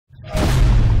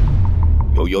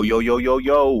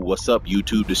Yo, what's up,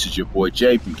 YouTube? This is your boy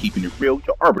Jay from Keeping It Real,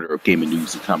 your arbiter of gaming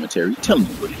news and commentary, telling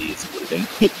you what it is and what it ain't,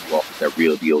 hitting you off with that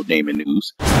real deal gaming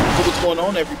news. So what's going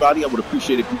on, everybody? I would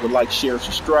appreciate if you would like, share,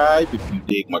 subscribe if you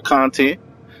dig my content.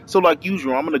 So like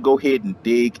usual, I'm going to go ahead and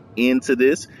dig into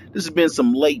this. This has been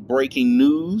some late breaking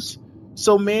news.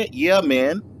 So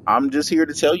man, I'm just here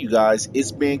to tell you guys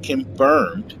it's been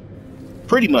confirmed,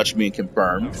 pretty much been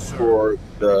confirmed, for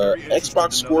the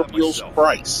Xbox Scorpio's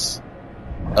price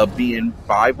of being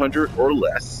 500 or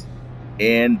less.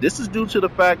 And this is due to the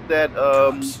fact that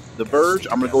The Verge,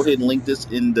 I'm gonna go ahead and link this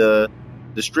in the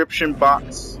description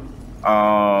box,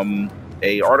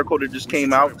 a article that just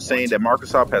came out saying that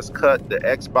Microsoft has cut the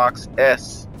Xbox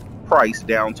S price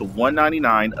down to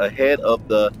 $199 ahead of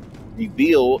the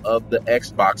reveal of the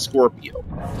Xbox Scorpio.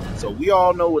 So we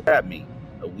all know what that means.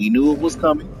 We knew it was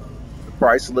coming. The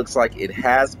price looks like it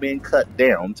has been cut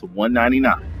down to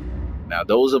 $199. Now,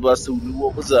 those of us who knew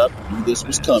what was up, knew this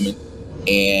was coming,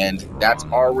 and that's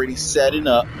already setting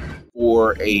up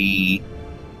for a,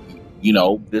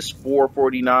 this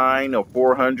 $449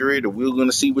 or $400, or we're going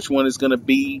to see which one is going to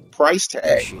be price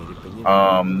tag.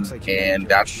 And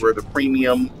that's where the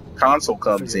premium console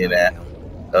comes in at,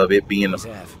 of it being a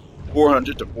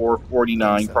 $400 to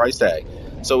 $449 price tag.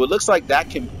 So it looks like that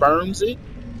confirms it,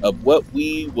 of what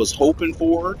we was hoping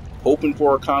for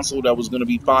a console that was going to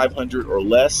be 500 or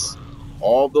less.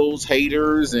 All those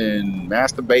haters and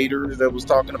masturbators that was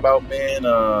talking about, man,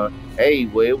 hey,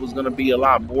 well, it was going to be a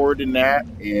lot more than that.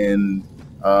 And,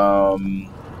 or,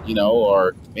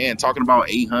 man, talking about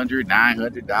 $800,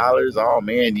 $900. Oh,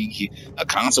 man, a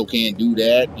console can't do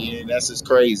that. Yeah, that's just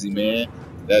crazy, man.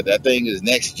 That thing is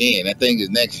next gen. That thing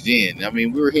is next gen. I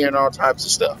mean, we were hearing all types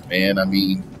of stuff, man. I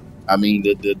mean,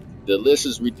 the list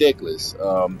is ridiculous.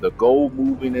 The goal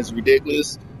moving is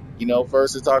ridiculous.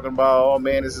 First it's talking about, oh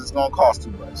man, this is gonna cost too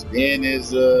much. Then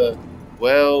is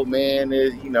well, man,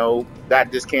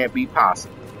 that just can't be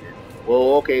possible.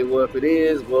 Well, okay, well if it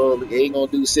is, well, it ain't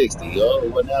gonna do 60. Oh,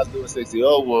 well now it's doing 60.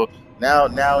 Oh, well now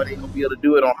it ain't gonna be able to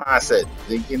do it on high settings.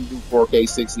 They can do 4K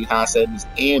 60 high settings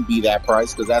and be that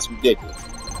price, because that's ridiculous.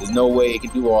 There's no way it can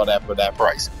do all that for that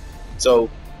price. So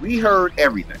we heard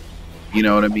everything. You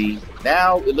know what I mean?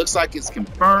 Now it looks like it's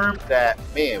confirmed that,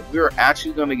 man, we're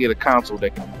actually going to get a console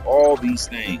that can do all these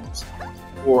things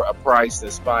for a price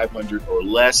that's 500 or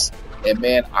less. And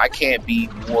man, I can't be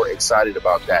more excited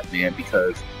about that, man,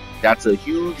 because that's a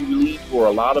huge relief for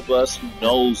a lot of us who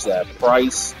knows that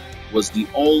price was the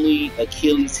only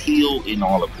Achilles heel in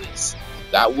all of this.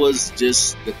 That was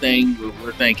just the thing where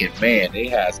we're thinking, man,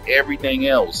 it has everything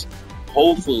else.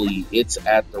 Hopefully it's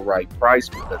at the right price,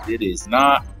 because it is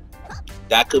not.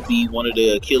 That could be one of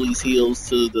the Achilles heels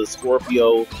to the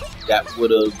Scorpio that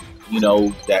would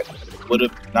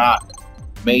have not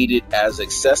made it as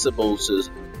accessible to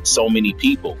so many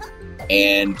people.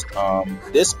 And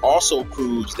this also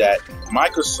proves that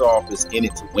Microsoft is in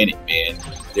it to win it, man.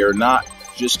 They're not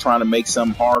just trying to make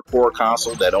some hardcore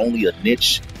console that only a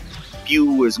niche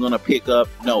few is going to pick up.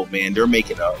 No, man, they're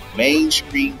making a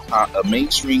mainstream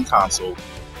console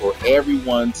for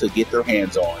everyone to get their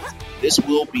hands on. This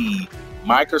will be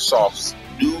Microsoft's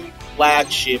new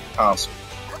flagship console.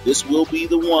 This will be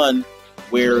the one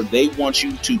where they want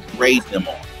you to grade them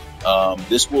on.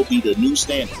 This will be the new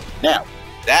standard. Now,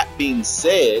 that being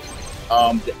said,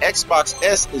 the Xbox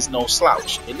S is no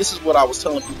slouch, and this is what I was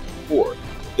telling people before.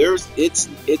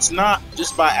 It's not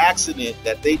just by accident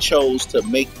that they chose to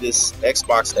make this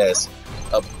Xbox S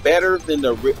better than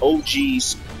the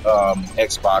OG's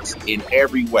Xbox in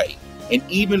every way. And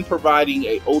even providing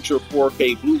a Ultra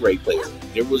 4K Blu-ray player.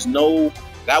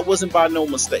 That wasn't by no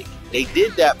mistake. They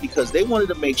did that because they wanted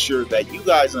to make sure that you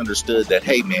guys understood that,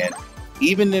 hey man,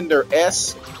 even in their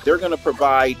S, they're going to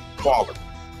provide quality.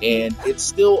 And it's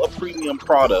still a premium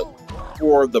product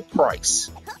for the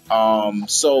price.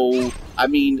 So, I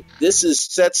mean, this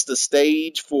sets the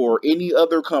stage for any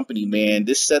other company, man.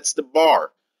 This sets the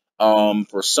bar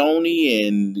for Sony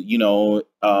and,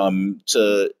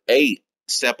 to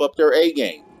step up their A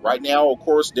game. Right now, of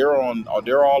course, they're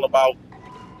all about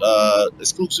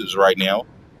exclusives right now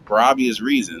for obvious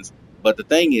reasons. But the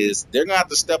thing is, they're gonna have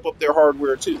to step up their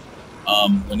hardware too.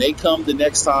 When they come the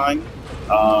next time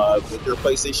with their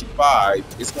PlayStation 5,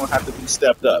 it's gonna have to be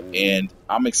stepped up, and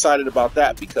I'm excited about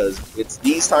that because it's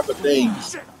these type of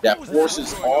things that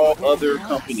forces all other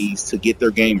companies to get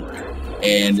their game right.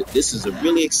 And this is a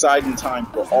really exciting time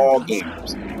for all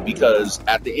gamers, because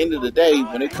at the end of the day,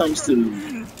 when it comes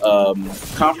to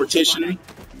competition,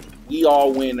 we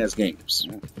all win as gamers,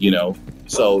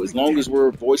 so as long as we're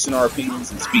voicing our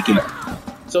opinions and speaking up.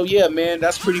 So yeah, man,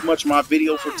 that's pretty much my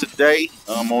video for today.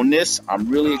 On this, I'm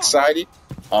really excited.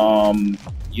 Um,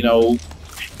 you know,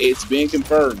 it's been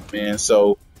confirmed, man.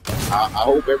 So I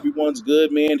hope everyone's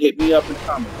good, man. Hit me up in the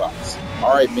comment box.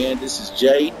 All right, man. This is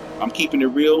Jay. I'm keeping it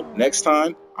real. Next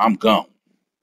time, I'm gone.